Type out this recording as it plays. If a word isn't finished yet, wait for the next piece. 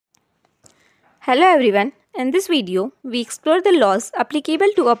Hello everyone. In this video, we explore the laws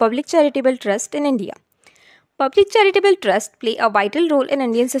applicable to a public charitable trust in India. Public charitable trusts play a vital role in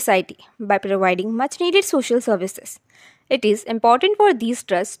Indian society by providing much needed social services. It is important for these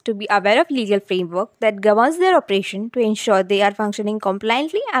trusts to be aware of legal framework that governs their operation to ensure they are functioning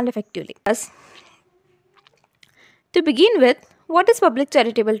compliantly and effectively. To begin with, what is public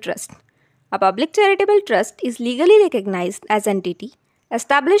charitable trust? A public charitable trust is legally recognized as an entity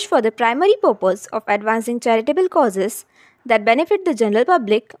established for the primary purpose of advancing charitable causes that benefit the general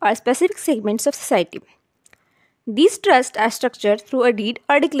public or specific segments of society. These trusts are structured through a deed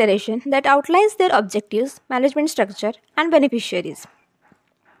or declaration that outlines their objectives, management structure, and beneficiaries.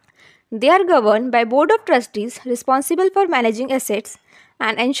 They are governed by Board of Trustees responsible for managing assets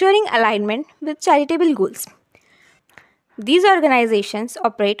and ensuring alignment with charitable goals. These organizations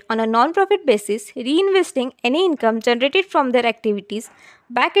operate on a non-profit basis, reinvesting any income generated from their activities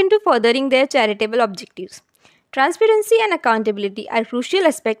back into furthering their charitable objectives. Transparency and accountability are crucial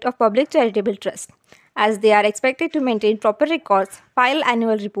aspects of public charitable trusts, as they are expected to maintain proper records, file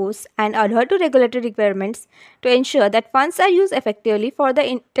annual reports, and adhere to regulatory requirements to ensure that funds are used effectively for the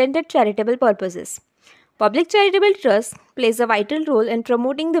intended charitable purposes. Public charitable trust plays a vital role in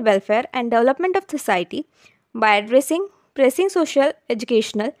promoting the welfare and development of society by addressing pressing social,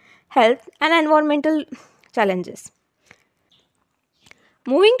 educational, health, and environmental challenges.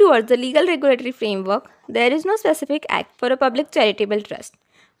 Moving towards the legal regulatory framework, there is no specific act for a public charitable trust.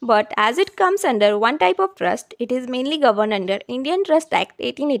 But as it comes under one type of trust, it is mainly governed under Indian Trust Act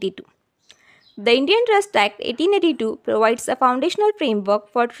 1882. The Indian Trust Act 1882 provides a foundational framework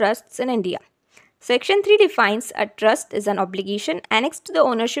for trusts in India. Section 3 defines a trust as an obligation annexed to the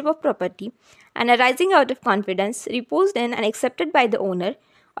ownership of property and arising out of confidence reposed in and accepted by the owner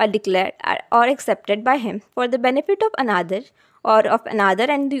or declared or accepted by him for the benefit of another or of another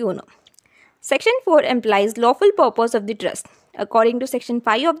and the owner. Section 4 implies lawful purpose of the trust. According to Section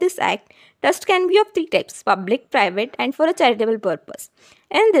 5 of this Act, trust can be of three types: public, private, and for a charitable purpose.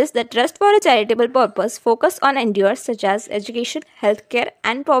 In this, the trust for a charitable purpose focus on endeavors such as education, healthcare,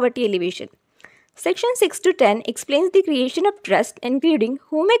 and poverty alleviation. Section 6 to 10 explains the creation of trust, including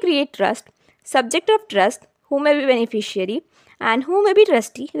who may create trust, subject of trust, who may be beneficiary, and who may be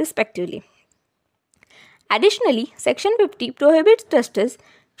trustee, respectively. Additionally, Section 50 prohibits trustees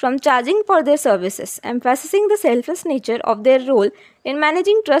from charging for their services, emphasizing the selfless nature of their role in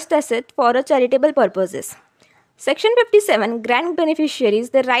managing trust assets for a charitable purposes. Section 57 grants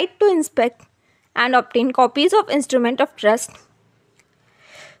beneficiaries the right to inspect and obtain copies of instrument of trust.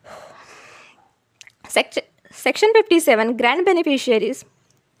 Section 57 grant beneficiaries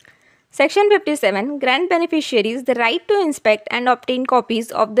the right to inspect and obtain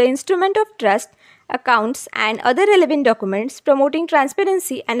copies of the instrument of trust, accounts, and other relevant documents, promoting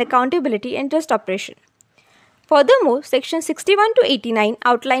transparency and accountability in trust operation. Furthermore, Section 61 to 89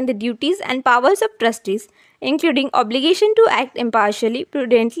 outline the duties and powers of trustees, including obligation to act impartially,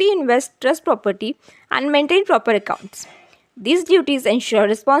 prudently invest trust property, and maintain proper accounts. These duties ensure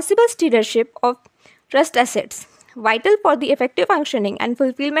responsible stewardship of trust assets, vital for the effective functioning and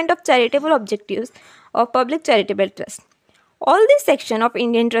fulfillment of charitable objectives of public charitable trust. All these sections of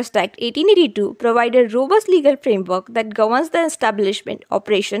Indian Trust Act 1882 provide a robust legal framework that governs the establishment,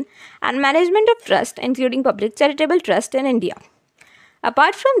 operation, and management of trust, including public charitable trust in India.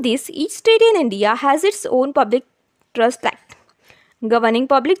 Apart from this, each state in India has its own public trust act, governing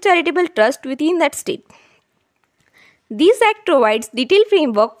public charitable trust within that state. This Act provides detailed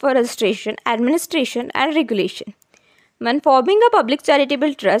framework for registration, administration, and regulation. When forming a public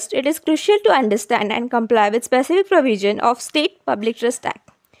charitable trust, it is crucial to understand and comply with specific provision of State Public Trust Act.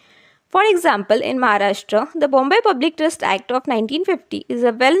 For example, in Maharashtra, the Bombay Public Trust Act of 1950 is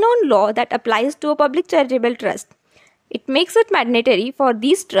a well-known law that applies to a public charitable trust. It makes it mandatory for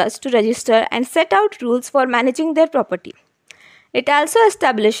these trusts to register and set out rules for managing their property. It also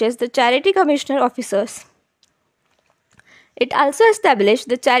established the Charity Commissioner's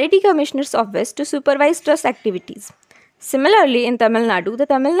Office to supervise trust activities. Similarly, in Tamil Nadu, the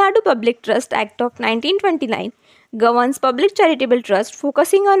Tamil Nadu Public Trust Act of 1929 governs public charitable trust,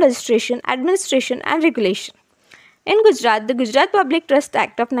 focusing on registration, administration, and regulation. In Gujarat, the Gujarat Public Trust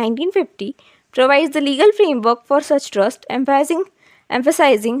Act of 1950 provides the legal framework for such trust,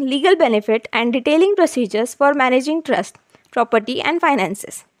 emphasizing legal benefit and detailing procedures for managing trust, property, and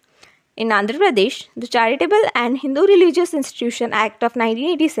finances. In Andhra Pradesh, the Charitable and Hindu Religious Institution Act of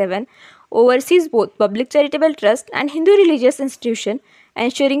 1987 oversees both public charitable trust and Hindu religious institution,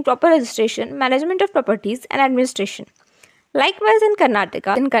 ensuring proper registration, management of properties, and administration. Likewise, in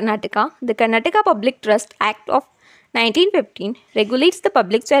Karnataka, the Karnataka Public Trust Act of 1915 regulates the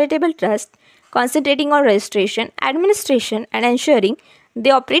public charitable trust, concentrating on registration, administration, and ensuring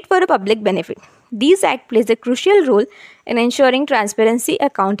they operate for a public benefit. These acts plays a crucial role in ensuring transparency,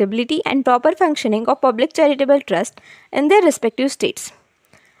 accountability, and proper functioning of public charitable trusts in their respective states.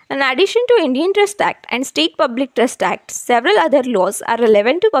 In addition to Indian Trust Act and State Public Trust Act, several other laws are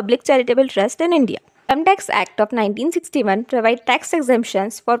relevant to public charitable trust in India. Income Tax Act of 1961 provides tax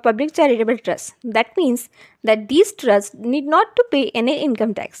exemptions for public charitable trusts. That means that these trusts need not to pay any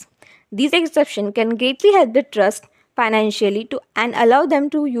income tax. These exemptions can greatly help the trust financially and allow them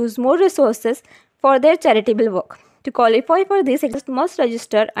to use more resources for their charitable work. To qualify for this, trust must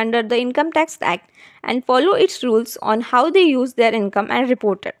register under the Income Tax Act and follow its rules on how they use their income and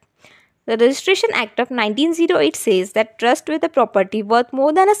report it. The Registration Act of 1908 says that trust with a property worth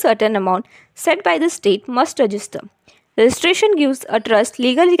more than a certain amount set by the state must register. Registration gives a trust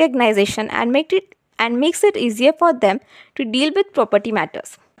legal recognition and makes it easier for them to deal with property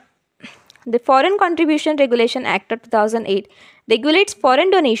matters. The Foreign Contribution Regulation Act of 2008 regulates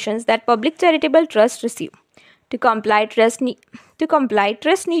foreign donations that public charitable trusts receive. To comply, trusts need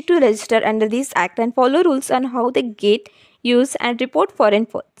to register under this act and follow rules on how they get, use, and report foreign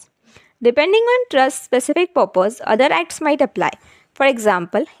funds. Depending on trust's specific purpose, other acts might apply. For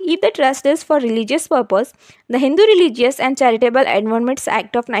example, if the trust is for religious purpose, the Hindu Religious and Charitable Endowments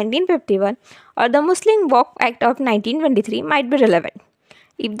Act of 1951 or the Muslim Waqf Act of 1923 might be relevant.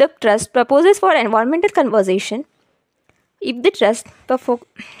 If the trust proposes for environmental conservation, if the trust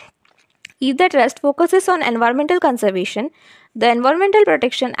focuses on environmental conservation, the Environmental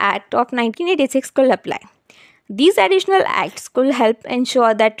Protection Act of 1986 could apply. These additional acts could help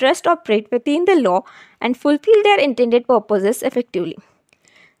ensure that trusts operate within the law and fulfill their intended purposes effectively.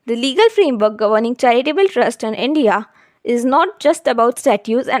 The legal framework governing charitable trust in India is not just about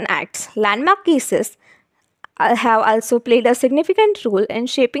statutes and acts. Landmark cases have also played a significant role in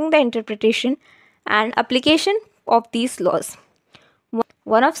shaping the interpretation and application of these laws.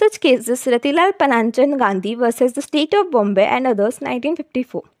 One of such cases is Ratilal Pananchand Gandhi versus the State of Bombay and others,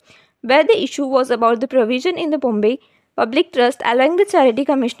 1954, where the issue was about the provision in the Bombay Public Trust allowing the Charity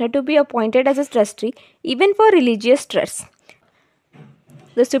Commissioner to be appointed as a trustee even for religious trusts.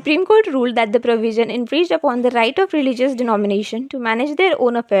 The Supreme Court ruled that the provision infringed upon the right of religious denomination to manage their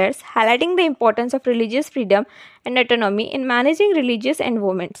own affairs, highlighting the importance of religious freedom and autonomy in managing religious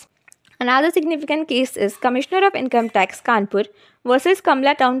endowments. Another significant case is Commissioner of Income Tax Kanpur versus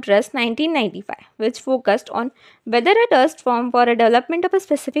Kamla Town Trust 1995, which focused on whether a trust formed for a development of a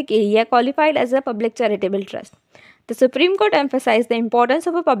specific area qualified as a public charitable trust. The Supreme Court emphasized the importance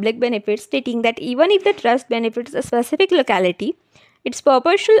of a public benefit, stating that even if the trust benefits a specific locality, its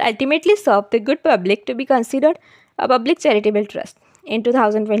purpose should ultimately serve the good public to be considered a public charitable trust. In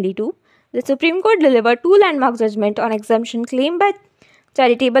 2022, the Supreme Court delivered two landmark judgments on exemption claimed by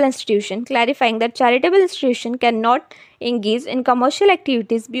charitable institutions, clarifying that charitable institutions cannot engage in commercial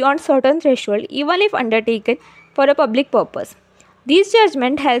activities beyond certain threshold even if undertaken for a public purpose. This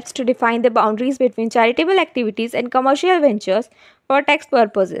judgment helps to define the boundaries between charitable activities and commercial ventures for tax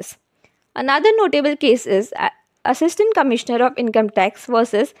purposes. Another notable case is Assistant Commissioner of Income Tax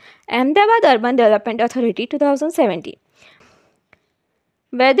versus Ahmedabad Urban Development Authority 2017,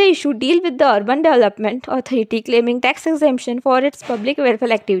 where the issue deals with the Urban Development Authority claiming tax exemption for its public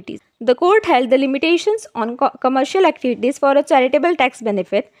welfare activities. The court held the limitations on commercial activities for a charitable tax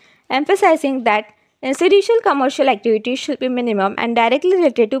benefit, emphasizing that institutional commercial activities should be minimum and directly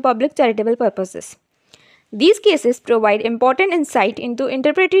related to public charitable purposes. These cases provide important insight into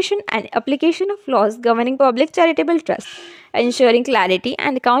interpretation and application of laws governing public charitable trusts, ensuring clarity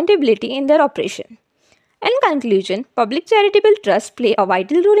and accountability in their operation. In conclusion, public charitable trusts play a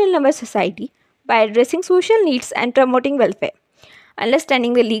vital role in our society by addressing social needs and promoting welfare.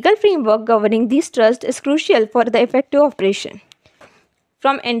 Understanding the legal framework governing these trusts is crucial for the effective operation.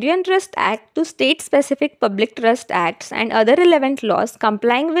 From Indian Trust Act to state-specific public trust acts and other relevant laws,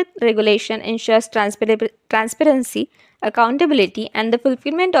 complying with regulation ensures transparency, accountability, and the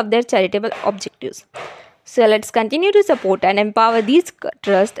fulfillment of their charitable objectives. So let's continue to support and empower these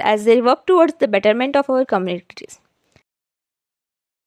trusts as they work towards the betterment of our communities.